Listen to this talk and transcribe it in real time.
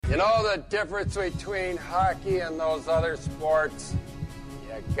You know the difference between hockey and those other sports?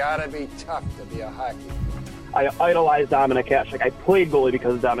 You gotta be tough to be a hockey player. I idolize Dominik Hasek. I played goalie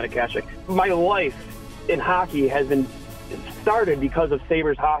because of Dominik Hasek. My life in hockey has been started because of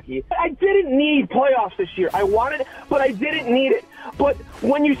Sabres hockey. I didn't need playoffs this year. I wanted it, but I didn't need it. But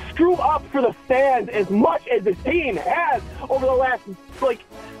when you screw up for the fans as much as this team has over the last,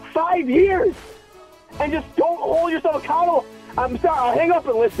 5 years, and just don't hold yourself accountable, I'm sorry. I'll hang up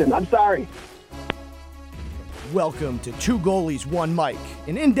and listen. I'm sorry. Welcome to Two Goalies, One Mic,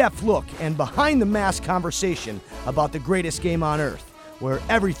 an in-depth look and behind-the-mask conversation about the greatest game on earth, where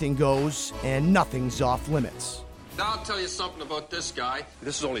everything goes and nothing's off limits. Now I'll tell you something about this guy.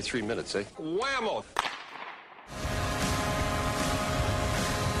 This is only 3 minutes, eh? Whammo!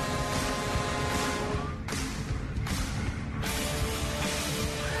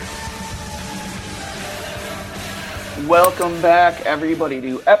 Welcome back, everybody,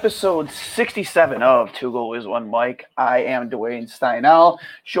 to episode 67 of Two Goalies, One Mic. I am Dwayne Steinell,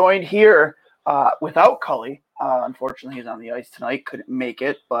 joined here without Cully. Unfortunately, he's on the ice tonight, couldn't make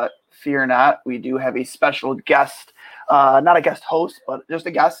it, but fear not, we do have a special guest, not a guest host, but just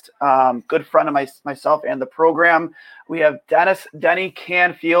a guest, good friend of myself and the program. We have Denny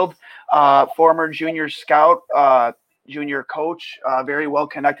Canfield, former junior scout, junior coach, very well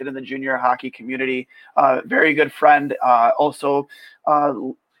connected in the junior hockey community, very good friend, also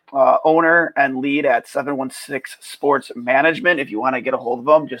owner and lead at 716 Sports Management. If you want to get a hold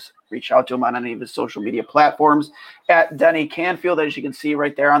of him, just reach out to him on any of his social media platforms at Denny Canfield, as you can see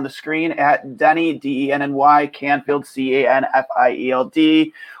right there on the screen, at Denny, D-E-N-N-Y, Canfield,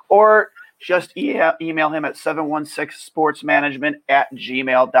 C-A-N-F-I-E-L-D, or just email him at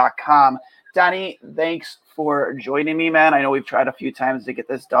 716sportsmanagement@gmail.com. Denny, thanks for joining me, man. I know we've tried a few times to get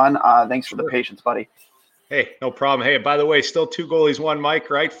this done. Thanks for the patience, buddy. Hey, no problem. Hey, by the way, still Two Goalies, One Mic,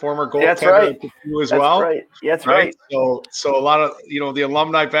 right? Former goaltender. That's right. You as well. Right. That's right. So a lot of, the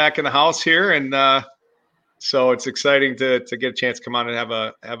alumni back in the house here. And so it's exciting to get a chance to come on and have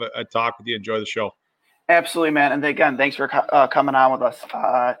a talk with you. Enjoy the show. Absolutely, man. And again, thanks for coming on with us.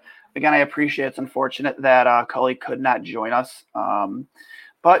 Again, I appreciate it. It's unfortunate that Cully could not join us.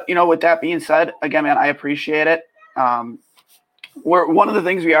 But, with that being said, again, man, I appreciate it. One of the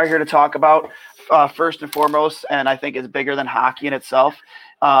things we are here to talk about, first and foremost, and I think is bigger than hockey in itself,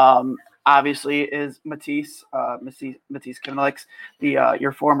 obviously, is Matisse Kimelix,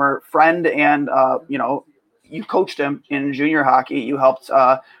 your former friend, and you coached him in junior hockey. You helped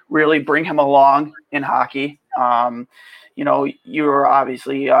really bring him along in hockey. You're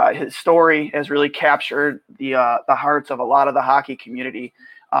obviously his story has really captured the hearts of a lot of the hockey community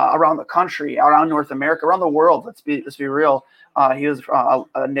around the country, around North America, around the world. Let's be real. He was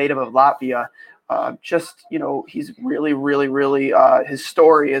a native of Latvia. He's really, really, really, his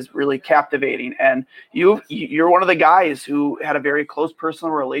story is really captivating. And you're one of the guys who had a very close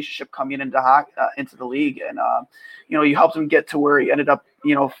personal relationship coming into into the league. And, you helped him get to where he ended up,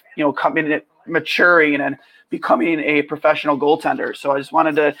 coming in, maturing and becoming a professional goaltender. So I just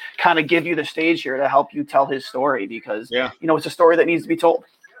wanted to kind of give you the stage here to help you tell his story because, it's a story that needs to be told.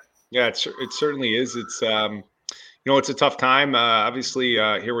 Yeah, it certainly is. It's, it's a tough time. Obviously,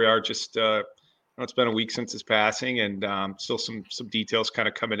 here we are just, it's been a week since his passing and still some details kind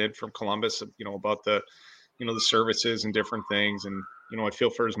of coming in from Columbus, about the, the services and different things. And, I feel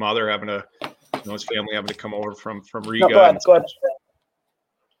for his mother having to, his family having to come over from Riga. No, go ahead.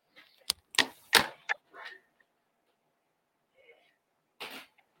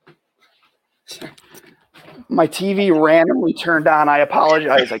 My TV randomly turned on. I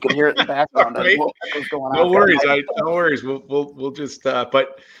apologize. I could hear it in the background. Okay. What was going on? No worries. No worries. We'll just.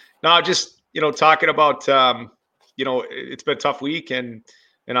 But no, just talking about it's been a tough week and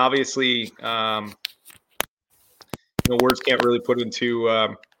obviously words can't really put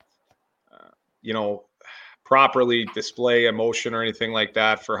into properly display emotion or anything like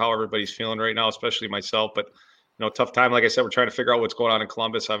that for how everybody's feeling right now, especially myself. But tough time. Like I said, we're trying to figure out what's going on in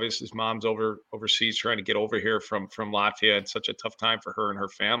Columbus. Obviously, his mom's overseas trying to get over here from Latvia. It's such a tough time for her and her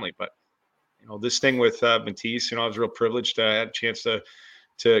family. But this thing with Matisse, I was real privileged to have a chance to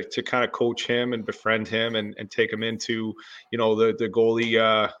kind of coach him and befriend him and take him into the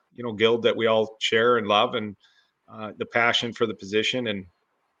goalie guild that we all share and love and the passion for the position. And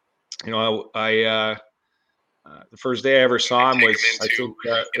I the first day I ever saw him was I think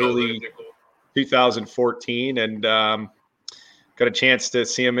early 2014, and got a chance to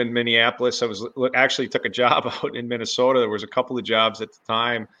see him in Minneapolis. I actually took a job out in Minnesota. There was a couple of jobs at the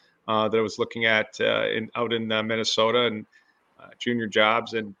time that I was looking at out in Minnesota and junior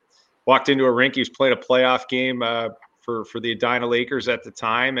jobs, and walked into a rink. He was playing a playoff game for the Edina Lakers at the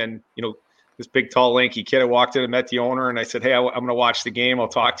time. And, this big, tall, lanky kid, I walked in and met the owner, and I said, hey, I'm going to watch the game. I'll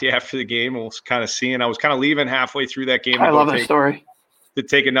talk to you after the game. We'll kind of see. And I was kind of leaving halfway through that game. I love that story. To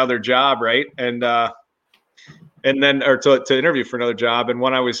take another job, right? And then, or to interview for another job. And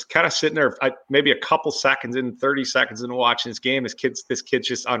when I was kind of sitting there, maybe a couple seconds in, 30 seconds into watching this game, this kid's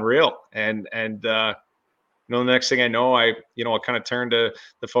just unreal. And the next thing I know, I kind of turned to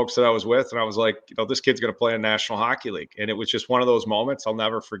the folks that I was with, and I was like, this kid's going to play in the National Hockey League. And it was just one of those moments. I'll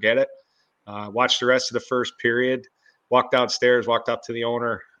never forget it. Watched the rest of the first period, walked downstairs, walked up to the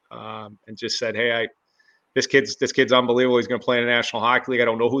owner, and just said, hey, this kid's unbelievable. He's going to play in the National Hockey League. I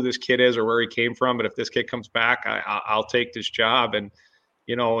don't know who this kid is or where he came from, but if this kid comes back, I'll take this job. And,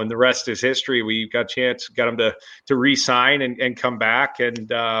 and the rest is history. We got him to re-sign and come back. And,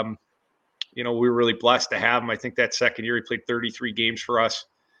 we were really blessed to have him. I think that second year he played 33 games for us,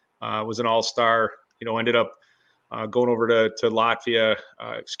 was an all-star, ended up going over to Latvia.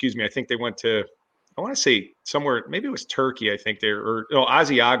 I think they went to, I want to say somewhere, maybe it was Turkey. I think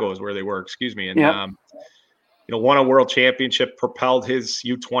Asiago is where they were, excuse me. And, won a world championship, propelled his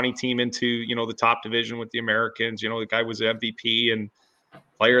U20 team into, the top division with the Americans. The guy was MVP and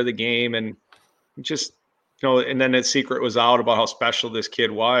player of the game. And just, and then the secret was out about how special this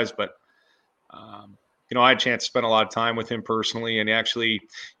kid was. But, I had a chance to spend a lot of time with him personally, and he actually,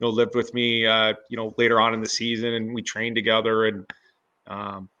 lived with me, later on in the season, and we trained together. And,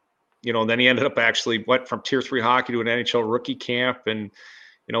 then he ended up went from Tier 3 hockey to an NHL rookie camp. And,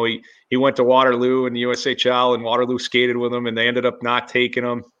 he went to Waterloo in the USHL, and Waterloo skated with him, and they ended up not taking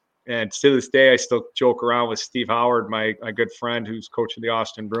him. And to this day, I still joke around with Steve Howard, my good friend who's coaching the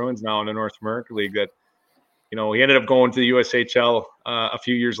Austin Bruins now in the North American League, that, he ended up going to the USHL a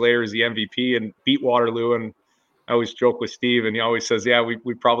few years later as the MVP and beat Waterloo. And I always joke with Steve, and he always says, yeah,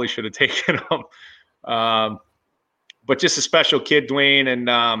 we probably should have taken him. But just a special kid, Dwayne. And,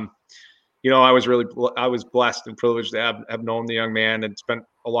 I was blessed and privileged to have known the young man and spent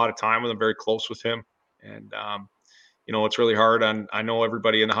a lot of time with him, very close with him. And, it's really hard I know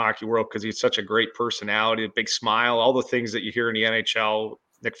everybody in the hockey world, because he's such a great personality, a big smile, all the things that you hear in the NHL,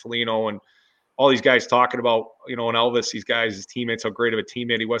 Nick Foligno and all these guys talking about, and Elvis, these guys, his teammates, how great of a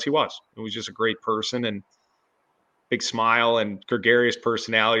teammate he was. He was just a great person, and big smile and gregarious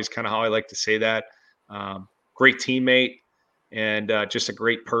personality is kind of how I like to say that. Great teammate. And just a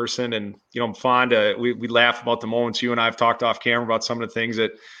great person. And, I'm fond of, we laugh about the moments you and I have talked off camera about some of the things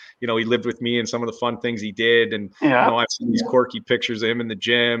that, he lived with me and some of the fun things he did. And, I've seen these quirky pictures of him in the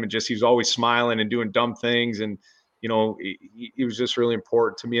gym, and just, he was always smiling and doing dumb things. And, he was just really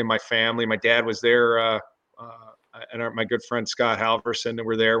important to me and my family. My dad was there, and my good friend, Scott Halverson,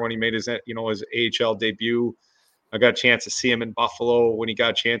 were there when he made his AHL debut. I got a chance to see him in Buffalo. When he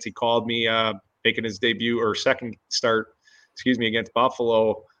got a chance, he called me, making his debut or second start, against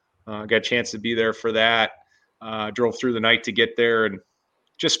Buffalo. Got a chance to be there for that. Drove through the night to get there, and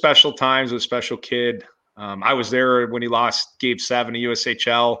just special times with a special kid. I was there when he lost Game 7 to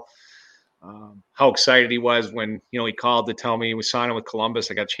USHL. How excited he was when, he called to tell me he was signing with Columbus.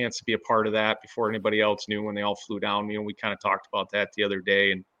 I got a chance to be a part of that before anybody else knew, when they all flew down. We kind of talked about that the other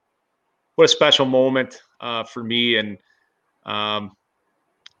day, and what a special moment for me. And I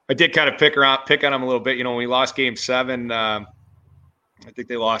did kind of pick on him a little bit. When we lost Game 7, I think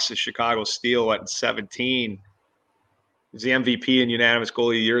they lost to Chicago Steel in 17. He was the MVP and unanimous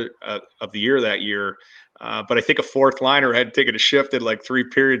goalie of the year that year. But I think a fourth liner had taken a shift, did like 3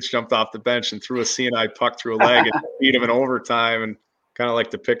 periods, jumped off the bench and threw a C&I puck through a leg and beat him in overtime. And kind of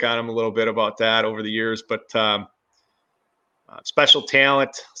like to pick on him a little bit about that over the years. But special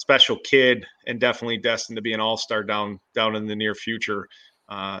talent, special kid, and definitely destined to be an all-star down in the near future.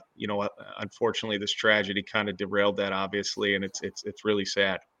 Unfortunately, this tragedy kind of derailed that, obviously, and it's really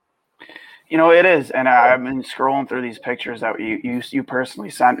sad. It is, and I've been scrolling through these pictures that you personally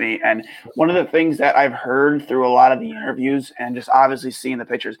sent me, and one of the things that I've heard through a lot of the interviews and just obviously seeing the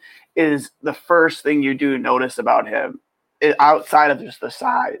pictures is the first thing you do notice about him, outside of just the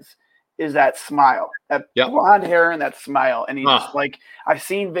size, is that smile, that blonde hair and that smile. And he just I've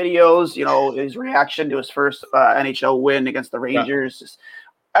seen videos, his reaction to his first NHL win against the Rangers, just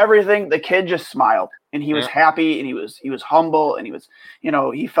everything. The kid just smiled, and he was happy, and he was humble, and he was,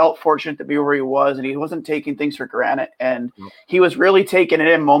 he felt fortunate to be where he was, and he wasn't taking things for granted, and he was really taking it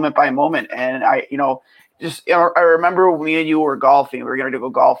in moment by moment. And I remember when me and you were golfing, we were going to go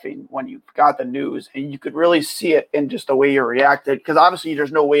golfing when you got the news, and you could really see it in just the way you reacted. Because obviously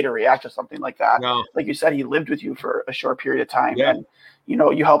there's no way to react to something like that. No. Like you said, he lived with you for a short period of time. Yeah. And,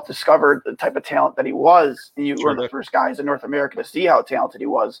 you helped discover the type of talent that he was. And you were the first guys in North America to see how talented he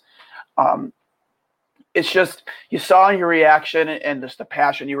was. it's just, you saw in your reaction and just the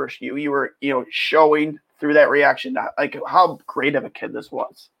passion you were showing through that reaction, like how great of a kid this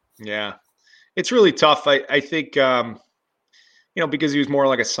was. Yeah, it's really tough. I think, because he was more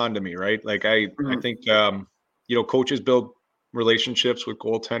like a son to me, right? Like I think, coaches build relationships with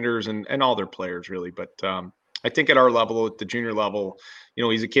goaltenders and all their players really. But I think at our level, at the junior level,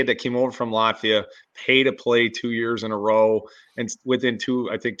 he's a kid that came over from Latvia, paid to play 2 years in a row. And within 2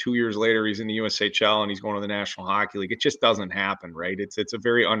 years later, he's in the USHL and he's going to the National Hockey League. It just doesn't happen, right? It's a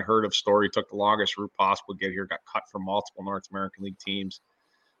very unheard of story. Took the longest route possible to get here, got cut from multiple North American League teams.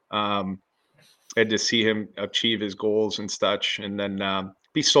 And to see him achieve his goals and such, and then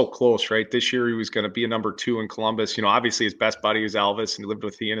be so close, right? This year he was going to be a number 2 in Columbus. Obviously his best buddy is Elvis, and he lived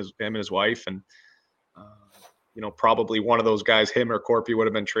with him and his wife. And probably one of those guys, him or Corpy, would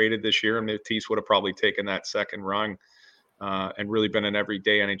have been traded this year, and Matisse would have probably taken that second rung and really been an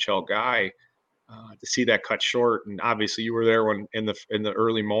everyday NHL guy. To see that cut short, and obviously you were there when in the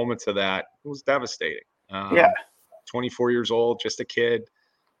early moments of that, it was devastating. 24 years old, just a kid.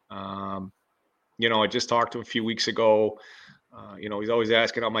 I just talked to him a few weeks ago. He's always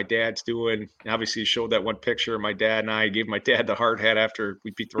asking how my dad's doing. And obviously, he showed that one picture of my dad and I. Gave my dad the hard hat after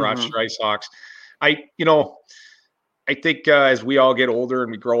we beat the Rochester Ice Hawks. I think as we all get older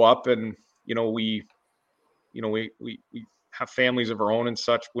and we grow up, and we have families of our own and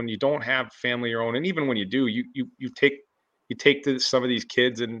such. When you don't have family of your own, and even when you do, you take some of these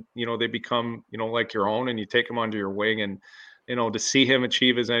kids, and they become like your own, and you take them under your wing. And to see him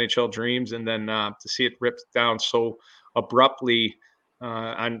achieve his NHL dreams, and then to see it ripped down so abruptly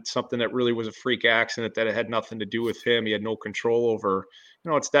on something that really was a freak accident that it had nothing to do with him. He had no control over,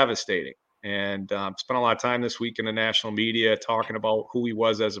 it's devastating. And spent a lot of time this week in the national media talking about who he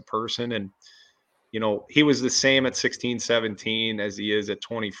was as a person. And, he was the same at 16, 17 as he is at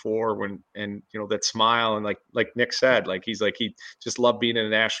 24 and that smile. And like Nick said, he just loved being in the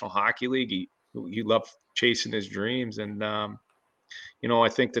National Hockey League. He loved chasing his dreams. And, I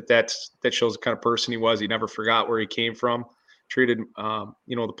think that shows the kind of person he was. He never forgot where he came from, treated,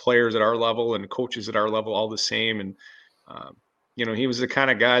 the players at our level and coaches at our level all the same. And, he was the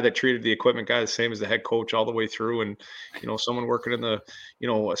kind of guy that treated the equipment guy the same as the head coach all the way through. And, someone working in the,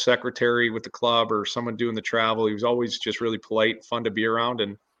 a secretary with the club or someone doing the travel, he was always just really polite, fun to be around.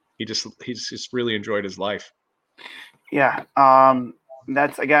 And he just really enjoyed his life. Yeah.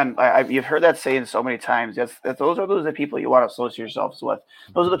 That's, again, you've heard that saying so many times. Those are the people you want to associate yourselves with.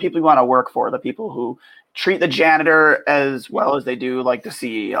 Those are the people you want to work for, the people who treat the janitor as well as they do like the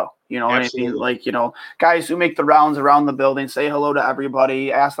CEO. You know what I mean? Like, guys who make the rounds around the building, say hello to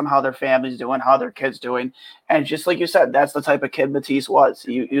everybody, ask them how their family's doing, how their kid's doing. And just like you said, that's the type of kid Matisse was.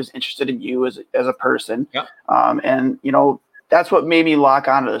 He was interested in you as a person. Yep. And that's what made me lock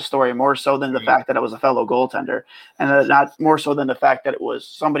onto the story more so than the fact that it was a fellow goaltender, and not more so than the fact that it was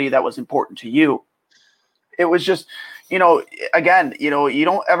somebody that was important to you. It was just, again, you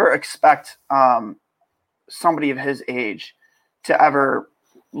don't ever expect somebody of his age to ever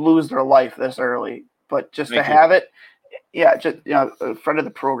lose their life this early, but just to have it. Yeah. Just, a friend of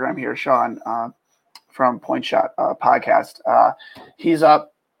the program here, Sean, from Point Shot podcast. He's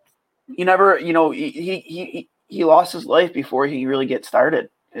up. You never, he lost his life before he really get started.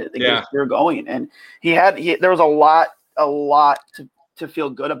 They're going, and there was a lot to feel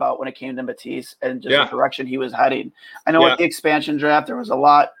good about when it came to Matisse and just the direction he was heading. I know at the expansion draft, there was a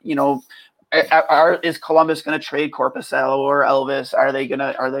lot, is Columbus going to trade Korpisalo or Elvis? Are they going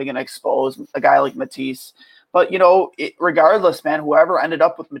to expose a guy like Matisse? But, regardless, man, whoever ended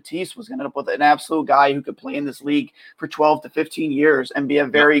up with Matisse was going to end up with an absolute guy who could play in this league for 12 to 15 years and be a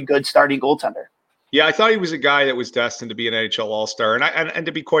very good starting goaltender. Yeah, I thought he was a guy that was destined to be an NHL All-Star. And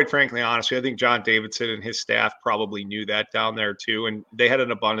to be quite frankly honest, I think John Davidson and his staff probably knew that down there too. And they had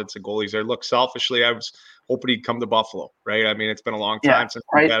an abundance of goalies there. Look, selfishly, I was hoping he'd come to Buffalo, right? I mean, it's been a long time since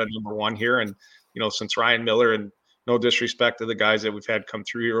we've had a number one here. And, since Ryan Miller, and no disrespect to the guys that we've had come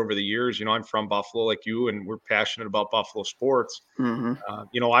through here over the years, I'm from Buffalo like you, and we're passionate about Buffalo sports.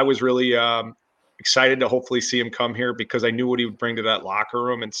 Mm-hmm. I was really excited to hopefully see him come here because I knew what he would bring to that locker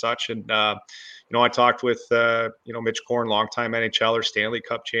room and such. And, I talked with, Mitch Korn, longtime NHLer, Stanley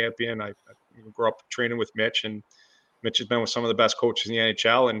Cup champion. I grew up training with Mitch, and Mitch has been with some of the best coaches in the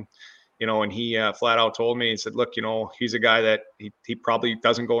NHL. And, and he flat out told me, he said, look, he's a guy that he probably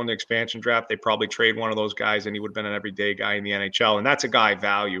doesn't go in the expansion draft. They probably trade one of those guys, and he would have been an everyday guy in the NHL. And that's a guy I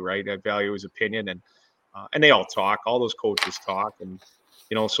value, right? I value his opinion. And they all talk, all those coaches talk. And,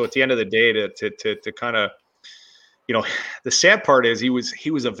 so at the end of the day, to kind of, the sad part is he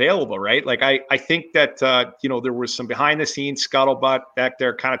was available, right? Like I think that, there was some behind the scenes scuttlebutt back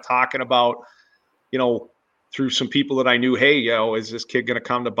there kind of talking about, through some people that I knew, hey, is this kid going to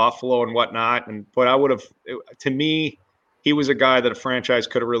come to Buffalo and whatnot? But to me, he was a guy that a franchise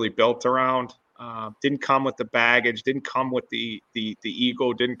could have really built around. Didn't come with the baggage, didn't come with the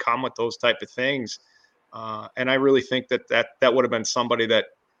ego, didn't come with those type of things. And I really think that would have been somebody that,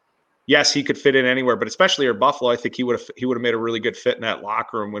 yes, he could fit in anywhere, but especially at Buffalo, I think he would have made a really good fit in that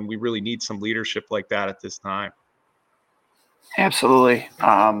locker room when we really need some leadership like that at this time. Absolutely.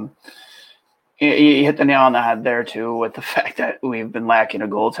 You hit the nail on the head there too, with the fact that we've been lacking a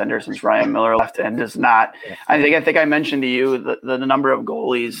goaltender since Ryan Miller left, and does not. I think I mentioned to you the number of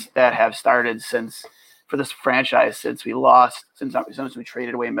goalies that have started for this franchise since we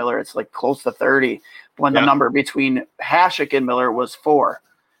traded away Miller. It's like close to 30. When the number between Hasek and Miller was 4.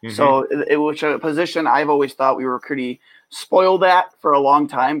 Mm-hmm. So it was a position I've always thought we were pretty spoiled at for a long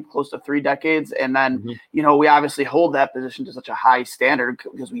time, close to 3 decades. And then, we obviously hold that position to such a high standard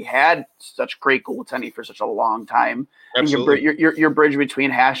because we had such great goaltending for such a long time. Absolutely. And your bridge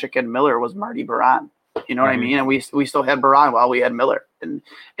between Hasek and Miller was Marty Baron. You know what I mean? And we still had Baron while we had Miller. And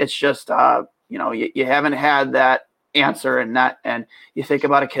it's just, you haven't had that answer and you think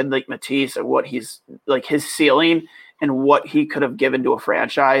about a kid like Matisse and what he's like, his ceiling and what he could have given to a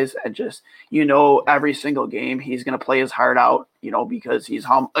franchise, and just, every single game he's going to play his heart out, because he's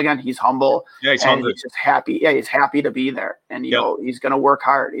he's humble. Yeah, he's hungry. He's just happy. Yeah, he's happy to be there, and he's going to work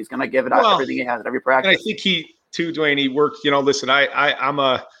hard. He's going to give it out everything he has at every practice. And I think he too, Dwayne. He worked. Listen, I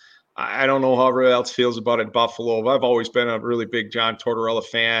don't know how everyone else feels about it in Buffalo. I've always been a really big John Tortorella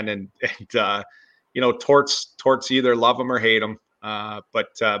fan, and Torts either love him or hate him. But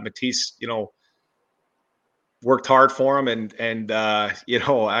Matisse, worked hard for him, and I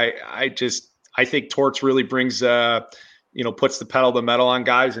think Torts really brings puts the pedal to the metal on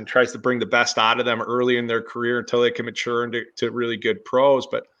guys and tries to bring the best out of them early in their career until they can mature into really good pros.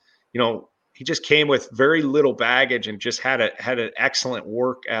 But he just came with very little baggage and just had an excellent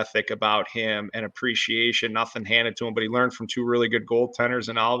work ethic about him and appreciation. Nothing handed to him, but he learned from 2 really good goaltenders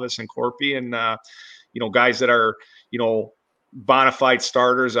in Alvis and Corpy, and guys that are bona fide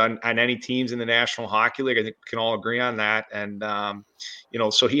starters on any teams in the National Hockey League. I think we can all agree on that. And,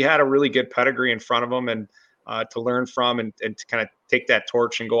 so he had a really good pedigree in front of him and to learn from and to kind of take that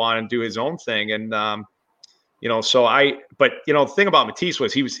torch and go on and do his own thing. And, the thing about Matisse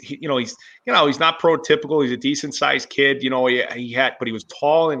was he's not prototypical. He's a decent sized kid. But he was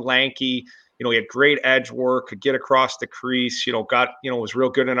tall and lanky. He had great edge work, could get across the crease, was real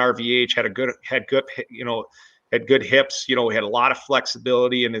good in RVH, had good hips, he had a lot of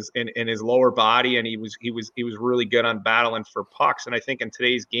flexibility in his lower body, and he was really good on battling for pucks. And I think in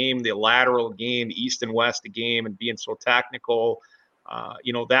today's game, the lateral game, the east and west game, and being so technical,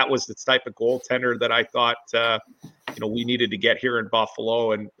 that was the type of goaltender that I thought we needed to get here in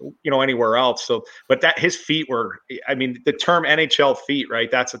Buffalo and anywhere else. So, but that his feet were, the term NHL feet, right?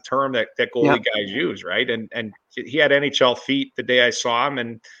 That's a term that goalie guys use, right? And he had NHL feet the day I saw him,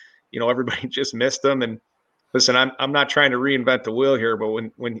 and everybody just missed him. And listen, I'm not trying to reinvent the wheel here, but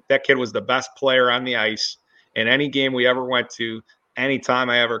when that kid was the best player on the ice in any game we ever went to, anytime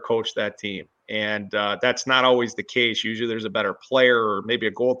I ever coached that team. And that's not always the case. Usually there's a better player or maybe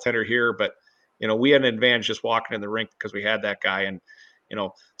a goaltender here, but we had an advantage just walking in the rink because we had that guy. And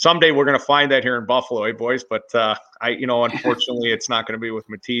someday we're going to find that here in Buffalo, eh, boys? But unfortunately, it's not going to be with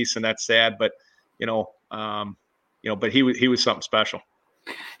Matisse, and that's sad. But but he was something special.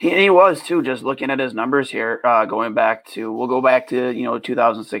 He was too. Just looking at his numbers here, we'll go back to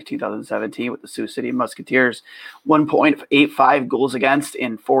 2006, 2017 with the Sioux City Musketeers, 1.85 goals against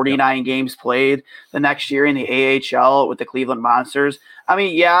in 49 games played. The next year in the AHL with the Cleveland Monsters.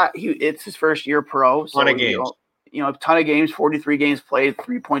 It's his first year pro, so ton of games. A ton of games, 43 games played,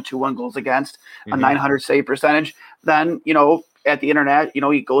 3.21 goals against, a 900 save percentage. Then at the internet,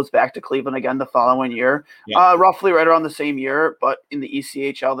 he goes back to Cleveland again the following year, roughly right around the same year, but in the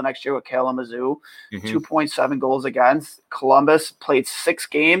ECHL the next year with Kalamazoo, 2.7 goals against. Columbus played 6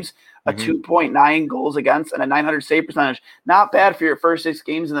 games, a 2.9 goals against, and a 900 save percentage. Not bad for your first 6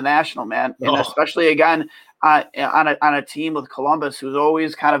 games in the National, man. And especially again on a team with Columbus, who's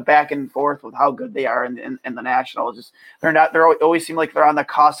always kind of back and forth with how good they are in the National. Just they always seem like they're on the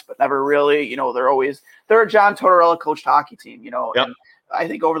cusp, but never really. They're a John Tortorella coached hockey team. And I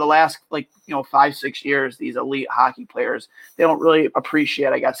think over the last 5-6 years, these elite hockey players, they don't really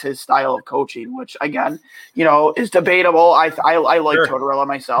appreciate, I guess, his style of coaching, which again, is debatable. I like Tortorella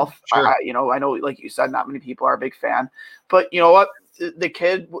myself. Sure. I know, like you said, not many people are a big fan, but you know what? The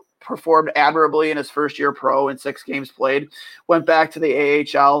kid performed admirably in his first year pro in 6 games played, went back to the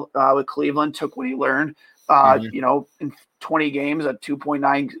AHL with Cleveland, took what he learned, in 20 games at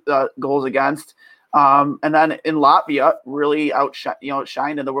 2.9 goals against. And then in Latvia, really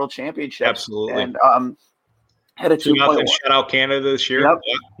outshined in the World Championships. Absolutely. And had a 2-0 shutout Canada this year. Yep.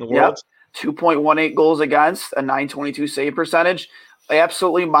 The world. 2.18 goals against, a 922 save percentage.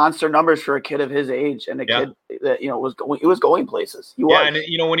 Absolutely monster numbers for a kid of his age, and a kid that was going places. And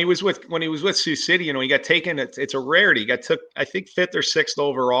when he was with Sioux City, he got taken. It's a rarity. He got took, I think, 5th or 6th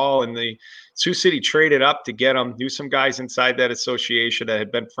overall, and the Sioux City traded up to get him. Knew some guys inside that association that had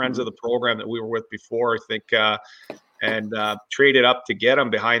been friends of the program that we were with before, I think, and traded up to get him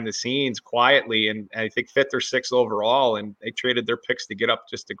behind the scenes quietly, and I think 5th or 6th overall, and they traded their picks to get up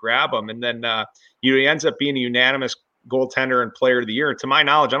just to grab him, and then he ends up being a unanimous goaltender and player of the year. And to my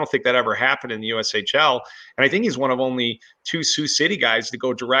knowledge, I don't think that ever happened in the USHL. And I think he's one of only 2 Sioux City guys to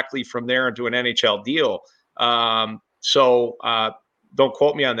go directly from there into an NHL deal. So don't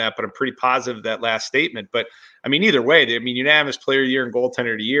quote me on that, but I'm pretty positive that last statement. But I mean, either way, unanimous player of the year and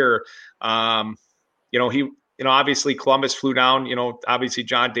goaltender of the year. He obviously Columbus flew down, obviously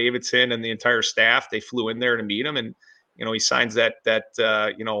John Davidson and the entire staff, they flew in there to meet him. And, he signs that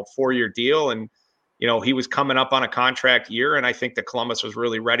 4-year deal, and, he was coming up on a contract year, and I think that Columbus was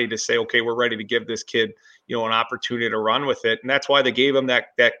really ready to say, okay, we're ready to give this kid, an opportunity to run with it. And that's why they gave him that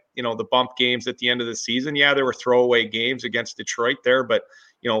the bump games at the end of the season. Yeah, there were throwaway games against Detroit there, but,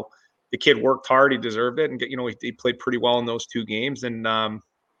 the kid worked hard. He deserved it. And, he played pretty well in those 2 games. And,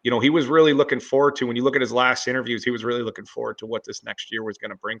 he was really looking forward to, when you look at his last interviews, he was really looking forward to what this next year was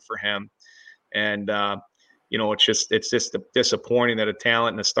going to bring for him. And, it's just disappointing that a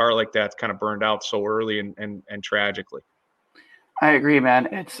talent and a star like that's kind of burned out so early and tragically. I agree, man.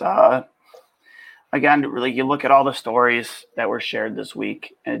 It's again, really, you look at all the stories that were shared this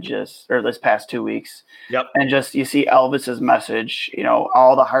week and this past 2 weeks. Yep. And just, you see Elvis's message,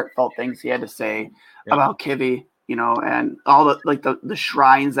 all the heartfelt things he had to say about Kivy, and all the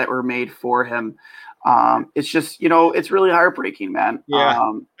shrines that were made for him. It's just, it's really heartbreaking, man.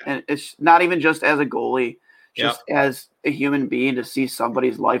 Yeah. And it's not even just as a goalie, just as a human being, to see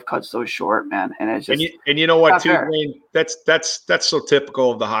somebody's life cut so short, man. And it's just, and you know what, too, Wayne, that's so typical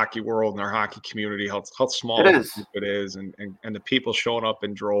of the hockey world and our hockey community, how small it is, and the people showing up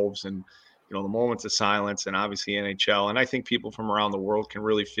in droves, and, the moments of silence, and obviously NHL. And I think people from around the world can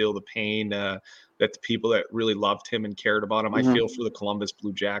really feel the pain that the people that really loved him and cared about him. I feel for the Columbus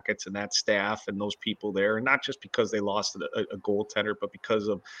Blue Jackets and that staff and those people there, and not just because they lost a goaltender, but because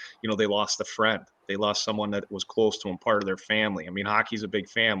of, they lost a friend. They lost someone that was close to them, part of their family. I mean, hockey's a big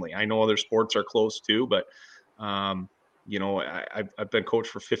family. I know other sports are close too, but, I've been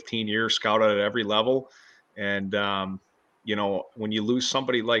coached for 15 years, scouted at every level. And, when you lose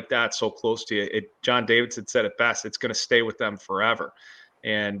somebody like that so close to you, John Davidson said it best, it's going to stay with them forever.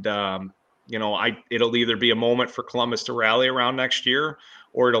 And, it'll either be a moment for Columbus to rally around next year,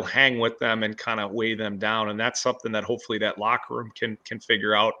 or it'll hang with them and kind of weigh them down. And that's something that hopefully that locker room can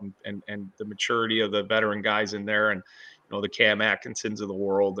figure out, and the maturity of the veteran guys in there, and, the Cam Atkinsons of the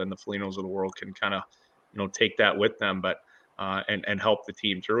world and the Felinos of the world can kind of, take that with them, but, and help the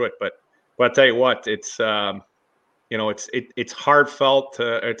team through it. But I'll tell you what, it's heartfelt.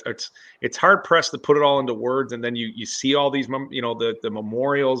 It's hard pressed to put it all into words. And then you see all these, the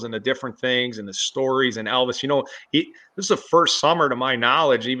memorials and the different things and the stories. And Elvis, this is the first summer, to my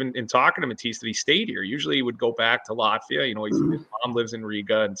knowledge, even in talking to Matisse, that he stayed here. Usually he would go back to Latvia. His mom lives in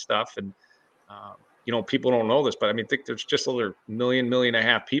Riga and stuff. And, people don't know this, but I think there's just over 1.5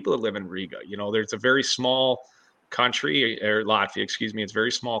 million people that live in Riga. There's a very small country, or Latvia, excuse me. It's a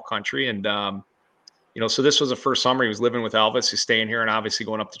very small country. And, so this was the first summer he was living with Elvis. He's staying here and obviously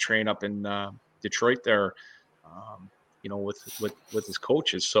going up to train up in Detroit there, with his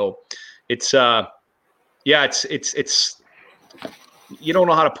coaches. So it's you don't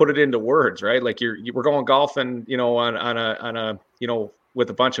know how to put it into words, right? Like we're going golfing, on a with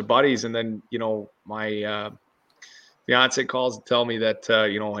a bunch of buddies, and then my fiance calls to tell me that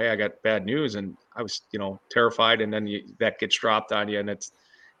hey, I got bad news, and I was terrified, and then that gets dropped on you, and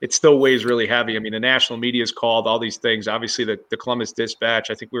it still weighs really heavy. I mean, the national media is called, all these things. Obviously, the Columbus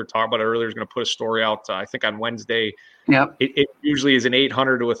Dispatch, I think we were talking about it earlier, is going to put a story out, I think on Wednesday. Yep. It usually is an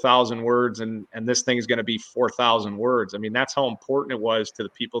 800 to 1,000 words, and this thing is going to be 4,000 words. I mean, that's how important it was to the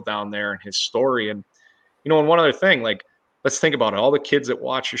people down there and his story. And, and one other thing, like, let's think about it. All the kids that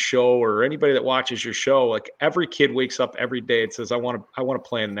watch your show, or anybody that watches your show, like every kid wakes up every day and says, I want to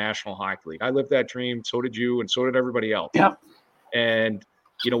play in the National Hockey League. I lived that dream. So did you. And so did everybody else. Yep. And,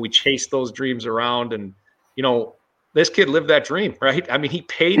 we chased those dreams around, and, this kid lived that dream, right? I mean, he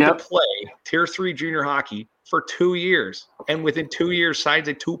paid to play Tier 3 junior hockey for 2 years, and within 2 years signs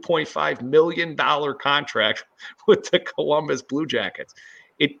a $2.5 million contract with the Columbus Blue Jackets.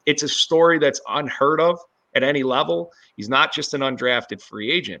 it's a story that's unheard of at any level. He's not just an undrafted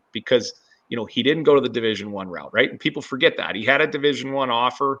free agent because, he didn't go to the Division I route, right? And people forget that. He had a Division I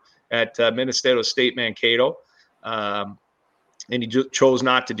offer at Minnesota State Mankato, and he chose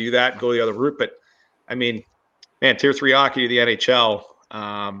not to do that and go the other route. But, I mean, man, Tier 3 hockey to the NHL,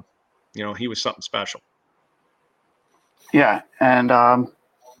 he was something special. Yeah, and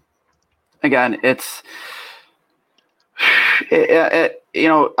again, I'm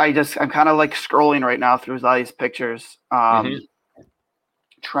kind of like scrolling right now through all these pictures,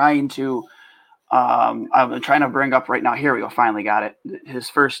 trying to I'm trying to bring up right now. Here we go. Finally got it. His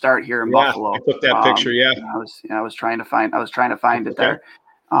first start here in Buffalo. I took that picture. Yeah, I was trying to find it there.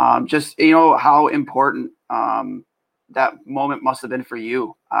 Just how important that moment must have been for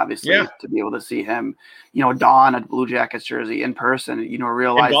you, obviously, to be able to see him, don a Blue Jackets jersey in person.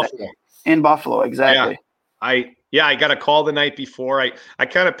 Realize that in Buffalo, exactly. Yeah. I got a call the night before. I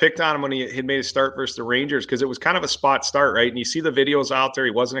kind of picked on him when he had made a start versus the Rangers because it was kind of a spot start, right? And you see the videos out there.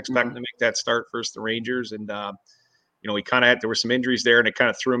 He wasn't expecting to make that start versus the Rangers, and he kind of there were some injuries there, and it kind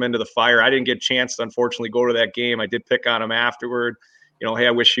of threw him into the fire. I didn't get a chance to unfortunately go to that game. I did pick on him afterward. Hey,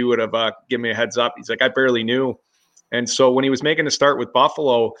 I wish you would have given me a heads up. He's like, I barely knew. And so when he was making the start with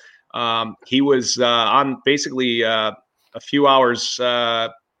Buffalo, he was on basically a few hours. I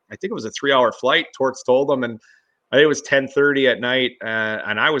think it was a 3-hour flight. Torts told him, and I think it was 10:30 at night,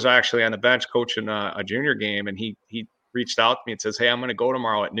 and I was actually on the bench coaching a junior game, and he reached out to me and says, "Hey, I'm going to go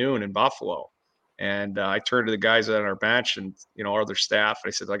tomorrow at noon in Buffalo." And I turned to the guys on our bench and, our other staff. I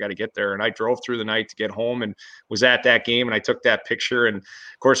said, I got to get there. And I drove through the night to get home and was at that game. And I took that picture. And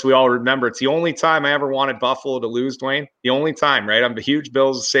of course, we all remember it's the only time I ever wanted Buffalo to lose, Dwayne. The only time, right? I'm a huge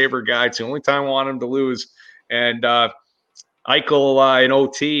Bills Sabre guy. It's the only time I wanted them to lose. And Eichel in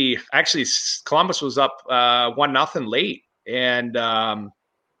OT, actually, Columbus was up 1-0 late. And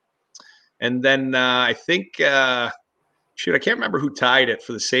then I think I can't remember who tied it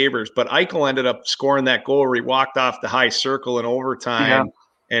for the Sabres, but Eichel ended up scoring that goal where he walked off the high circle in overtime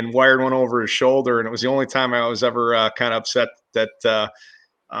and wired one over his shoulder. And it was the only time I was ever kind of upset that,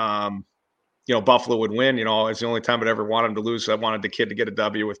 Buffalo would win. It's the only time I'd ever wanted him to lose. So I wanted the kid to get a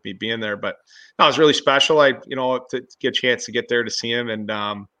W with me being there. But no, it was really special. To get a chance to get there to see him. And,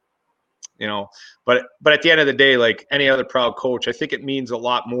 but at the end of the day, like any other proud coach, I think it means a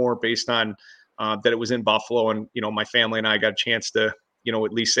lot more based on that it was in Buffalo, and my family and I got a chance to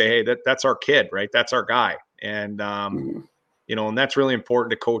at least say, hey, that's our kid, right? That's our guy, and and that's really important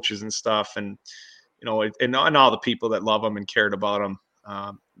to coaches and stuff, and and all the people that love him and cared about him.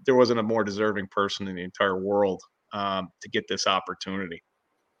 There wasn't a more deserving person in the entire world to get this opportunity.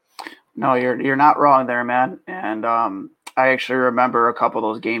 No, you're not wrong there, man. And I actually remember a couple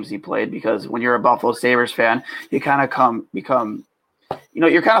of those games he played because when you're a Buffalo Sabres fan, you kind of become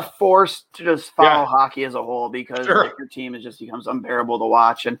you're kind of forced to just follow hockey as a whole because your team just becomes unbearable to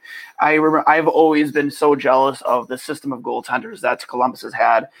watch. And I remember I've always been so jealous of the system of goaltenders that Columbus has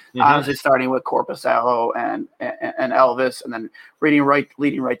had, honestly, starting with Korpisalo and Elvis, and then leading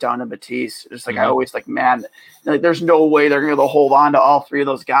right down to Matisse. Just like I always man, there's no way they're going to hold on to all three of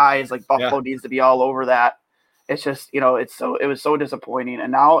those guys. Like Buffalo needs to be all over that. It's just, it was so disappointing.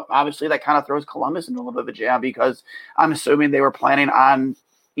 And now, obviously, that kind of throws Columbus into a little bit of a jam because I'm assuming they were planning on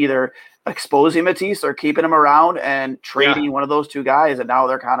either exposing Matisse or keeping him around and trading one of those two guys. And now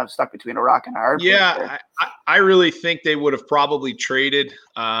they're kind of stuck between a rock and a hard place. Yeah, I really think they would have probably traded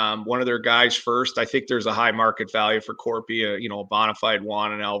one of their guys first. I think there's a high market value for Corpy, a bona fide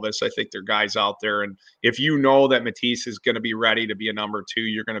Juan and Elvis. I think they're guys out there. And if that Matisse is going to be ready to be a number 2,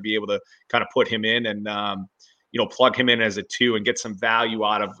 you're going to be able to kind of put him in and plug him in as a 2 and get some value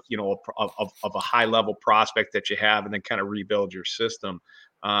out of, of a high level prospect that you have, and then kind of rebuild your system.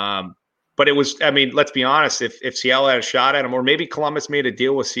 But it was, let's be honest, if Seattle had a shot at him, or maybe Columbus made a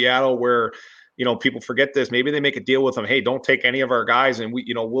deal with Seattle where, people forget this, maybe they make a deal with them. Hey, don't take any of our guys, and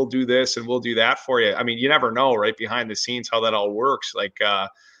we'll do this and we'll do that for you. You never know, right, behind the scenes, how that all works.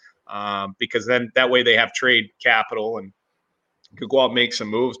 Because then that way they have trade capital and could go out and make some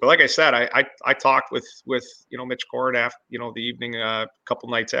moves. But like I said, I talked with Mitch Corin after the evening a couple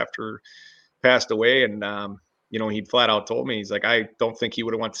nights after he passed away, and he flat out told me, he's like, I don't think he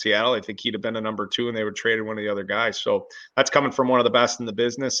would have went to Seattle. I think he'd have been a number 2 and they would trade one of the other guys. So that's coming from one of the best in the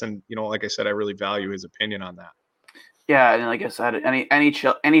business, and like I said, I really value his opinion on that. Yeah, and like I said,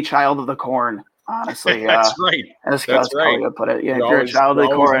 any child of the corn. Honestly, that's right. That's right. To put it. Yeah, if you're a child of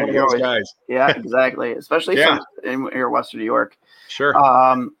the corn, you're always guys. Yeah, exactly. Especially in your Western New York. Sure.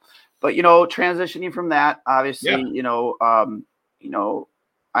 But transitioning from that, obviously,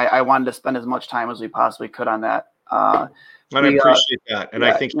 I wanted to spend as much time as we possibly could on that. And I appreciate that, and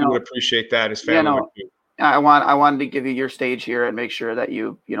I think you would appreciate that. His family would too. I wanted to give you your stage here and make sure that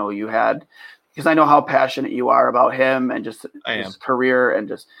you had, because I know how passionate you are about him and just his career, and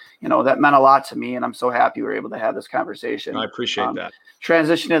just, that meant a lot to me, and I'm so happy we were able to have this conversation. I appreciate that.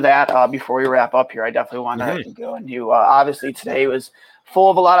 Transition to that, before we wrap up here, I definitely want to go into, obviously today was full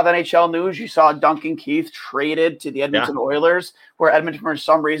of a lot of NHL news. You saw Duncan Keith traded to the Edmonton Oilers, where Edmonton for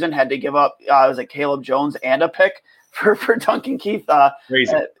some reason had to give up, Caleb Jones and a pick for Duncan Keith.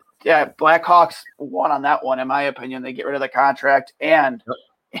 Crazy. Blackhawks won on that one, in my opinion. They get rid of the contract and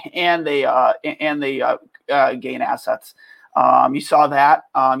they gain assets. You saw that.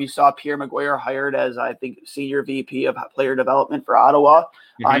 You saw Pierre Maguire hired as, I think, senior VP of player development for Ottawa.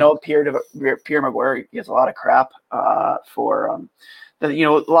 I know Pierre Maguire gets a lot of crap for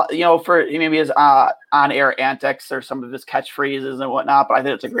for maybe his on-air antics or some of his catchphrases and whatnot. But I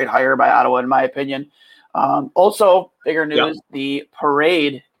think it's a great hire by Ottawa, in my opinion. Also, bigger news: the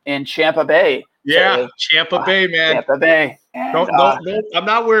parade in Tampa Bay. Yeah, Tampa Bay, man. Tampa Bay. And, no, I'm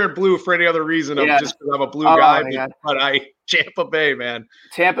not wearing blue for any other reason. I'm just because I'm a blue guy. But Tampa Bay, man.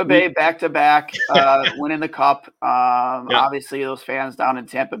 Tampa Bay back-to-back, winning the cup. Obviously, those fans down in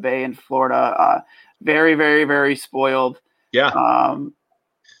Tampa Bay in Florida, very, very, very spoiled. Yeah.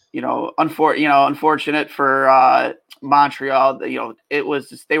 Unfortunate for Montreal. It was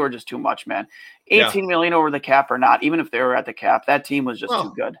just, they were just too much, man. 18 million over the cap or not, even if they were at the cap, that team was just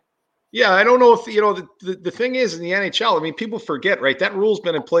too good. Yeah, I don't know if the thing is in the NHL. I mean, people forget, right? That rule's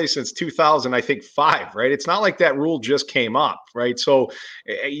been in place since 2000, I think 5, right? It's not like that rule just came up, right? So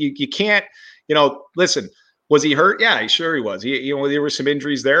you can't, listen. Was he hurt? Yeah, sure he was. There were some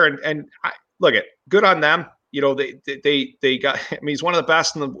injuries there, and look at good on them. They got. I mean, he's one of the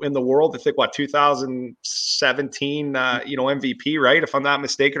best in the world. I think 2017, MVP, right? If I'm not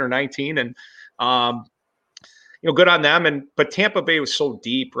mistaken, or 19, and good on them. But Tampa Bay was so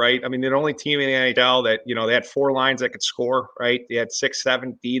deep, right? I mean, they're the only team in the NHL that, they had 4 lines that could score, right? They had 6,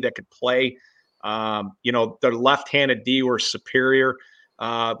 7 D that could play. Their left-handed D were superior,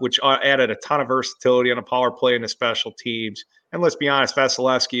 which added a ton of versatility on a power play and the special teams. And let's be honest,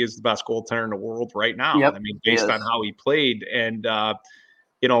 Vasilevsky is the best goaltender in the world right now. Yep, I mean, based on how he played. And,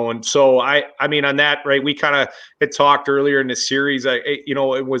 and so I mean, on that, right, we kind of had talked earlier in the series, it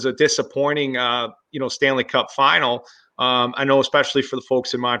was a disappointing, Stanley Cup final. I know, especially for the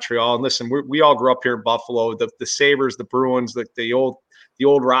folks in Montreal. And listen, we all grew up here in Buffalo, the Sabres, the Bruins, the old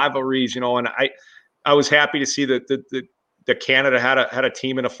rivalries, and I was happy to see that Canada had a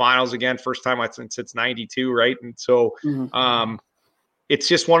team in the finals again, first time since '92, right? And so it's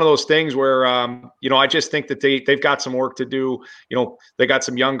just one of those things where I just think that they've got some work to do. They got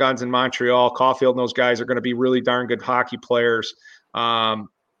some young guns in Montreal. Caulfield and those guys are going to be really darn good hockey players.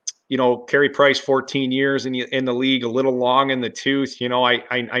 Carey Price, 14 years in the league, a little long in the tooth.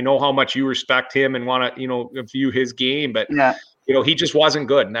 I know how much you respect him and want to view his game, but he just wasn't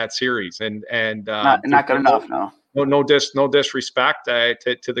good in that series, and not good enough. No disrespect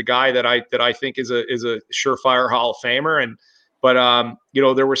to the guy that I think is a surefire Hall of Famer, but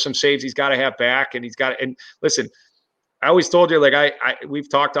there were some saves he's got to have back, and listen, I always told you, we've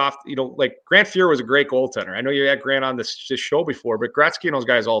talked off, Grant Fuhr was a great goaltender. I know you had Grant on this show before, but Gretzky and those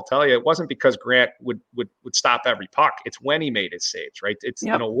guys all tell you it wasn't because Grant would stop every puck. It's when he made his saves, right? It's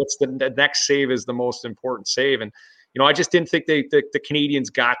what's the next save is the most important save, and I just didn't think the Canadians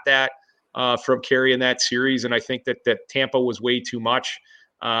got that from Carey in that series, and I think that Tampa was way too much.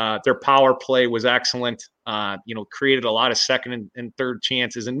 Their power play was excellent. Created a lot of second and third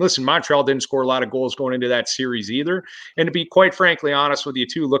chances. And listen, Montreal didn't score a lot of goals going into that series either. And to be quite frankly honest with you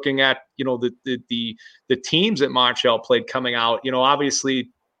too, looking at the teams that Montreal played coming out, obviously,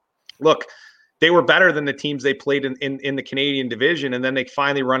 look, they were better than the teams they played in the Canadian division, and then they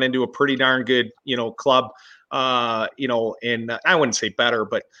finally run into a pretty darn good club. And I wouldn't say better,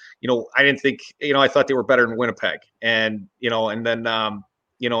 but I didn't think I thought they were better than Winnipeg, and and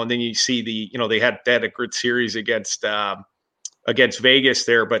then you see they had a good series against Vegas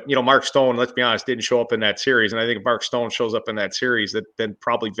there. But, Mark Stone, let's be honest, didn't show up in that series. And I think if Mark Stone shows up in that series, then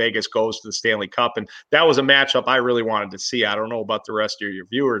probably Vegas goes to the Stanley Cup. And that was a matchup I really wanted to see. I don't know about the rest of your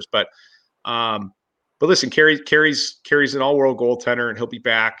viewers, but listen, Carey's an all-world goaltender, and he'll be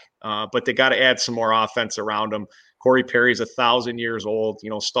back. But they got to add some more offense around him. Corey Perry's 1,000 years old.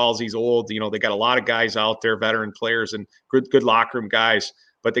 Stalzy's old. They got a lot of guys out there, veteran players and good locker room guys.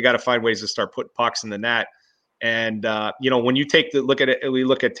 But they got to find ways to start putting pucks in the net. And, when you take the look at it, we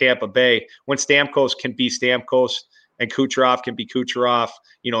look at Tampa Bay, when Stamkos can be Stamkos and Kucherov can be Kucherov,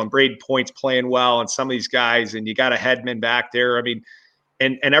 and Braden Point's playing well, and some of these guys, and you got a Hedman back there. I mean,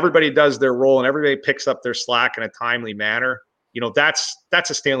 and everybody does their role and everybody picks up their slack in a timely manner, that's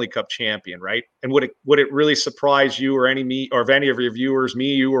a Stanley Cup champion, right? And would it really surprise you or any of your viewers,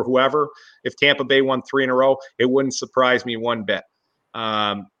 me, you, or whoever, if Tampa Bay won 3 in a row? It wouldn't surprise me one bit.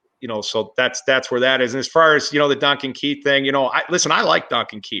 So that's where that is. And as far as, the Duncan Keith thing, I like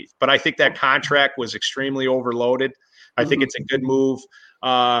Duncan Keith, but I think that contract was extremely overloaded. I think it's a good move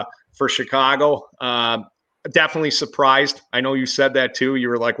for Chicago. Definitely surprised. I know you said that too. You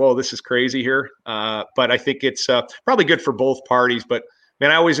were like, whoa, this is crazy here. But I think it's probably good for both parties. But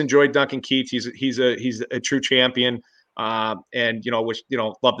man, I always enjoyed Duncan Keith. He's a true champion. And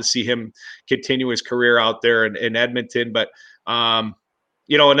love to see him continue his career out there in Edmonton. But and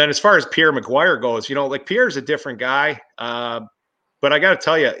then as far as Pierre Maguire goes, Pierre's a different guy. But I got to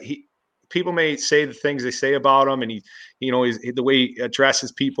tell you, people may say the things they say about him, and he's the way he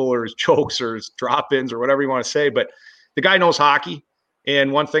addresses people, or his jokes, or his drop-ins, or whatever you want to say. But the guy knows hockey,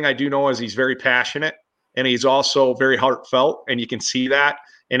 and one thing I do know is he's very passionate, and he's also very heartfelt, and you can see that.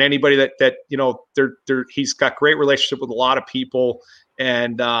 And anybody that he's got great relationship with a lot of people,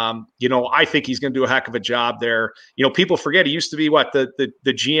 and I think he's going to do a heck of a job there. People forget he used to be the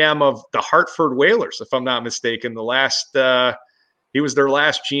GM of the Hartford Whalers, if I'm not mistaken. He was their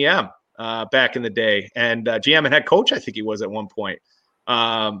last GM. Back in the day, and GM and head coach, I think he was at one point.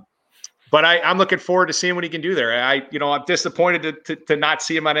 But I'm looking forward to seeing what he can do there. I'm disappointed to not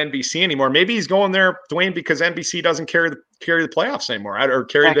see him on NBC anymore. Maybe he's going there, Dwayne, because NBC doesn't carry the playoffs anymore, or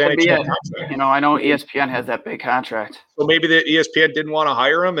carry the NHL contract. I know ESPN has that big contract. So maybe the ESPN didn't want to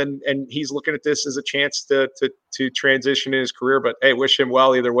hire him, and he's looking at this as a chance to transition in his career. But hey, wish him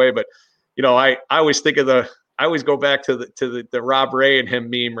well either way. But I always think of I always go back to the Rob Ray and him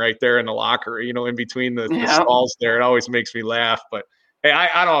meme right there in the locker, in between the stalls there. It always makes me laugh. But hey,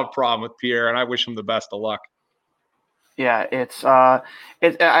 I don't have a problem with Pierre, and I wish him the best of luck. Yeah,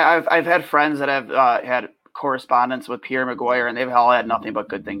 I've had friends that have had correspondence with Pierre Maguire, and they've all had nothing but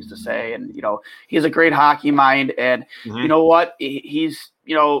good things to say. And he's a great hockey mind, and you know what, he's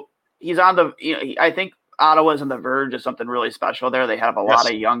on the. I think Ottawa's on the verge of something really special there. They have a lot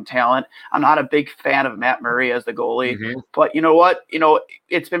of young talent. I'm not a big fan of Matt Murray as the goalie, but you know what?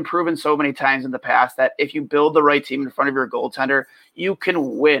 It's been proven so many times in the past that if you build the right team in front of your goaltender, you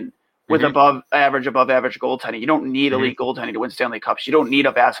can win with above average goaltending. You don't need elite goaltending to win Stanley Cups. You don't need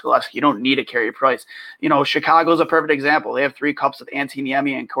a Vasilevsky. You don't need a Carey Price. Chicago's a perfect example. They have 3 cups with Antti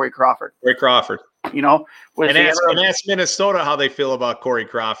Niemi and Corey Crawford. And ask Minnesota how they feel about Corey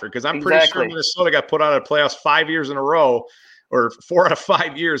Crawford, because I'm pretty sure Minnesota got put out of the playoffs 5 years in a row, or 4 out of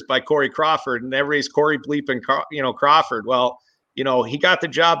 5 years, by Corey Crawford, and everybody's Corey bleeping Crawford. Well, he got the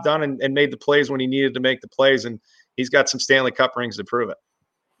job done and made the plays when he needed to make the plays, and he's got some Stanley Cup rings to prove it.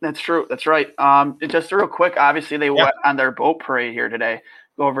 That's true. That's right. Just real quick, obviously they went on their boat parade here today.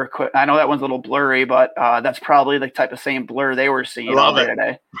 Go over quick. I know that one's a little blurry, but that's probably the type of same blur they were seeing all day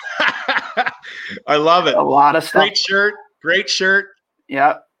today. I love it. A lot of stuff. Great shirt.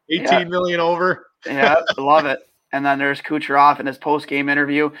 Yep. 18 million over. Yeah, love it. And then there's Kucherov in his post-game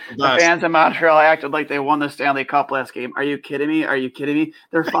interview. The fans in Montreal acted like they won the Stanley Cup last game. Are you kidding me?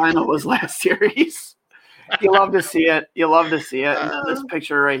 Their final was last series. You love to see it. And this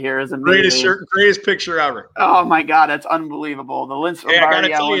picture right here is amazing. Greatest picture ever. Oh my God, that's unbelievable. The Lince. Hey, I gotta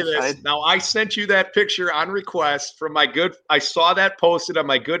tell you this. Now, I sent you that picture on request from I saw that posted on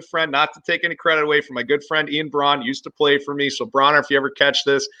my good friend, not to take any credit away from my good friend Ian Braun, used to play for me. So Bronner, if you ever catch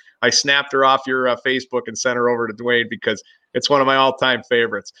this, I snapped her off your Facebook and sent her over to Dwayne, because it's one of my all-time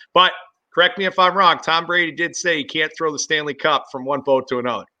favorites. But correct me if I'm wrong. Tom Brady did say he can't throw the Stanley Cup from one boat to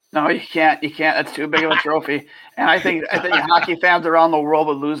another. No, you can't. That's too big of a trophy. And I think hockey fans around the world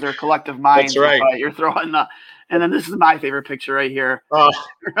would lose their collective minds. That's right. If, you're throwing and then this is my favorite picture right here. Oh,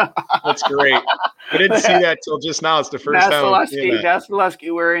 that's great. I didn't see that till just now. It's the first time I've seen that.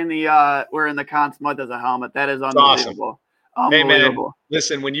 Vasilevsky wearing the Conn Smythe as a helmet. That is unbelievable. Awesome. Hey man,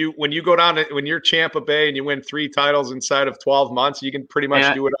 listen, when you go down when you're Tampa Bay and you win 3 titles inside of 12 months, you can pretty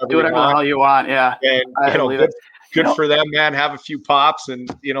much do whatever the hell you want. Yeah. And good for them, man. Have a few pops and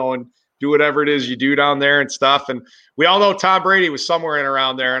do whatever it is you do down there and stuff. And we all know Tom Brady was somewhere in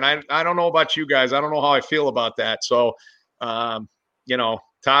around there. And I don't know about you guys. I don't know how I feel about that. So, Tom,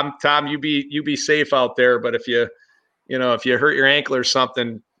 you be safe out there. But if you hurt your ankle or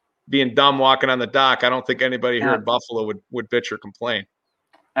something, being dumb walking on the dock, I don't think anybody here in Buffalo would bitch or complain.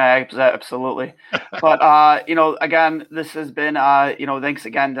 Absolutely. But, again, this has been, thanks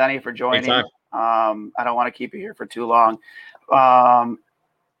again, Denny, for joining. Anytime. I don't want to keep you here for too long.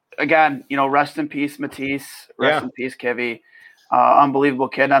 Again, rest in peace, Matisse. Rest in peace, Kivy. unbelievable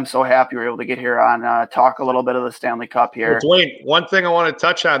kid. I'm so happy we were able to get here on talk a little bit of the Stanley Cup here. Well, Dwayne, one thing I want to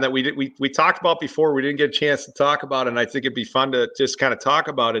touch on that we talked about before, we didn't get a chance to talk about it, and I think it'd be fun to just kind of talk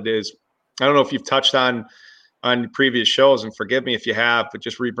about it, is I don't know if you've touched on previous shows, and forgive me if you have, but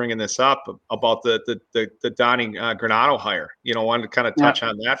just re-bringing this up about the Donnie Granato hire. Wanted to kind of touch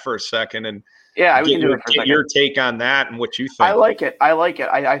on that for a second and we can do it for a second. Your take on that and what you think. I like it.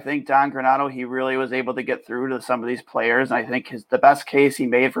 I think Don Granato, he really was able to get through to some of these players, and I think the best case he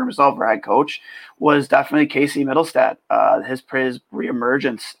made for himself for head coach was definitely Casey Middlestad. His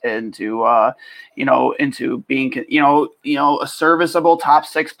reemergence into being a serviceable top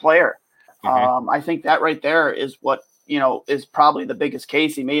 6 player. I think that right there is what is probably the biggest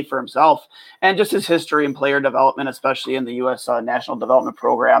case he made for himself, and just his history in player development, especially in the U.S. National Development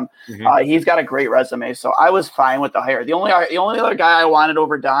Program. He's got a great resume, so I was fine with the hire. The only other guy I wanted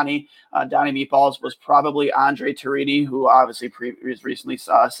over Donnie Meatballs was probably Andre Torrini, who obviously was recently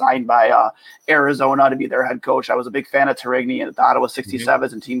signed by Arizona to be their head coach. I was a big fan of Torrini and the Ottawa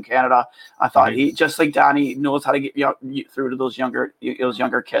 67s and Team Canada. I thought he, just like Donnie, knows how to get through to those younger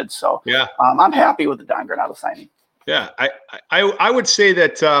kids. So I'm happy with the Don Granato signing. Yeah, I would say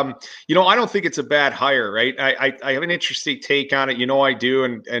that, I don't think it's a bad hire, right? I have an interesting take on it. I do.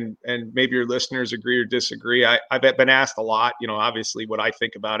 And maybe your listeners agree or disagree. I've been asked a lot, obviously what I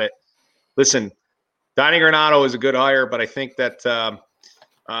think about it. Listen, Donnie Granato is a good hire, but I think that,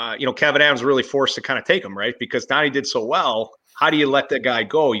 Kevin Adams really forced to kind of take him, right? Because Donnie did so well. How do you let that guy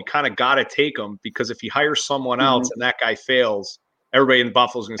go? You kind of got to take him, because if he hires someone else and that guy fails, everybody in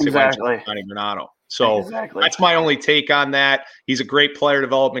Buffalo is going to say, exactly. Why Donnie Granato? So that's my only take on that. He's a great player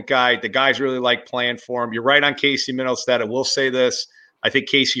development guy. The guys really like playing for him. You're right on Casey Middlestad. I will say this. I think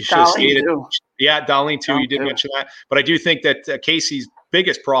Casey should have stayed. Yeah, Darlene too. You did mention that. But I do think that Casey's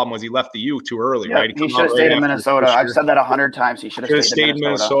biggest problem was he left the U too early, right? He should have stayed in Minnesota. I've said that 100 times. He should have stayed in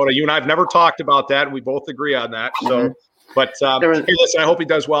Minnesota. You and I have never talked about that. We both agree on that. So, but hey, listen, I hope he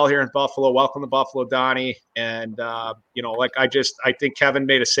does well here in Buffalo. Welcome to Buffalo, Donnie. And, I think Kevin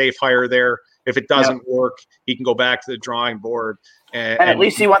made a safe hire there. If it doesn't work, he can go back to the drawing board. And at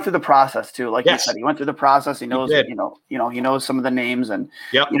least he went through the process too. Like you said, he went through the process. He knows, he knows some of the names, and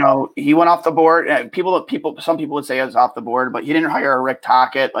he went off the board. Some people would say it was off the board, but he didn't hire a Rick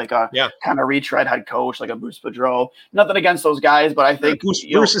Tocchet, like a kind of retread head coach, like a Bruce Boudreau. Nothing against those guys, but I think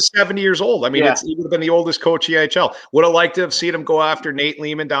Bruce is 70 years old. I mean, he would have been the oldest coach in the NHL. Would have liked to have seen him go after Nate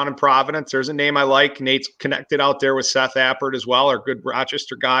Lehman down in Providence. There's a name I like. Nate's connected out there with Seth Appert as well, our good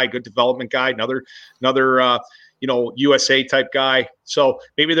Rochester guy, good development guy, another USA type guy. So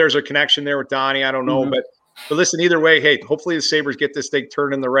maybe there's a connection there with Donnie. I don't know, but listen, either way, hey, hopefully the Sabres get this thing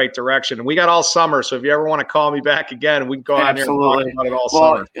turned in the right direction. And we got all summer. So if you ever want to call me back again, we can go on here and talk about it all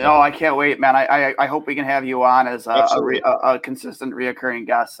summer. I can't wait, man. I hope we can have you on as a consistent reoccurring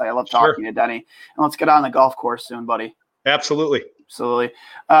guest. I love talking to Denny. And let's get on the golf course soon, buddy. Absolutely.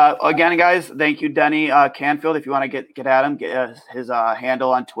 Again, guys, thank you, Denny Canfield. If you want to get at him, his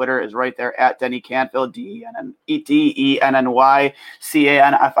handle on Twitter is right there at Denny Canfield,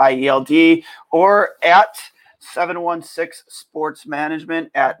 DENNYCANFIELD, or at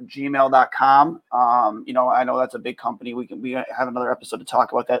 716sportsmanagement@gmail.com. I know that's a big company. We have another episode to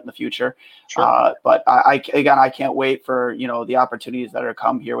talk about that in the future. Sure. But I can't wait for the opportunities that are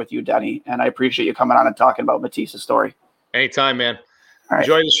come here with you, Denny, and I appreciate you coming on and talking about Matisse's story. Anytime, man. All right.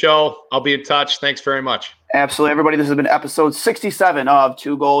 Enjoy the show. I'll be in touch. Thanks very much. Absolutely, everybody. This has been episode 67 of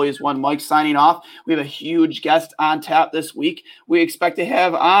Two Goalies, One Mike signing off. We have a huge guest on tap this week. We expect to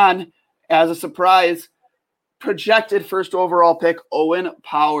have on, as a surprise, projected first overall pick Owen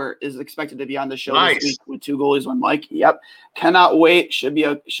Power is expected to be on the show this week with Two Goalies, One Mike. Yep. Cannot wait. Should be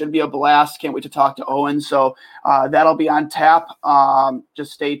a blast. Can't wait to talk to Owen. So that'll be on tap.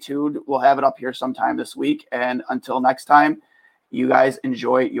 Just stay tuned. We'll have it up here sometime this week. And until next time, you guys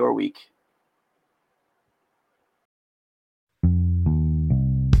enjoy your week.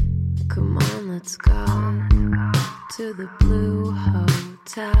 Come on, let's go to the Blue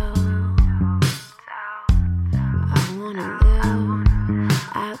Hotel. I wanna live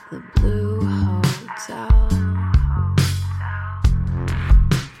at the Blue Hotel.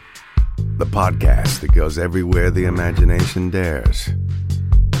 The podcast that goes everywhere the imagination dares.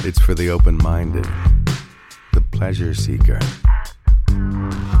 It's for the open-minded, the pleasure seeker.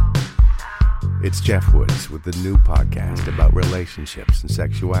 It's Jeff Woods with the new podcast about relationships and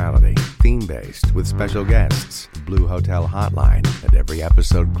sexuality, theme-based with special guests, the Blue Hotel Hotline, and every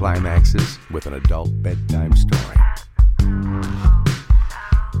episode climaxes with an adult bedtime story.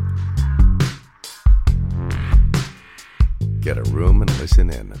 Get a room and listen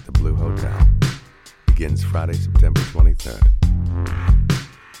in at the Blue Hotel. Begins Friday, September 23rd.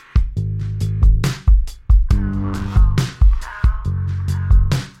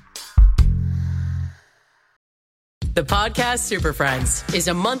 The Podcast Super Friends is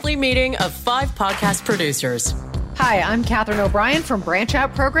a monthly meeting of 5 podcast producers. Hi, I'm Katherine O'Brien from Branch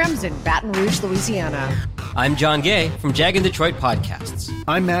Out Programs in Baton Rouge, Louisiana. I'm John Gay from Jag and Detroit Podcasts.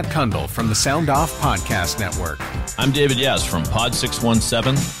 I'm Matt Kundle from the Sound Off Podcast Network. I'm David Yes from Pod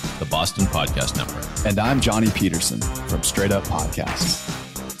 617, the Boston Podcast Network. And I'm Johnny Peterson from Straight Up Podcasts.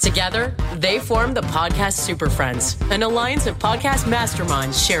 Together, they form the Podcast Super Friends, an alliance of podcast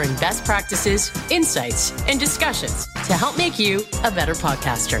masterminds sharing best practices, insights, and discussions to help make you a better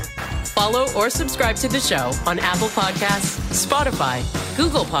podcaster. Follow or subscribe to the show on Apple Podcasts, Spotify,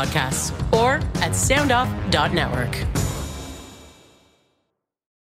 Google Podcasts, or at soundoff.network.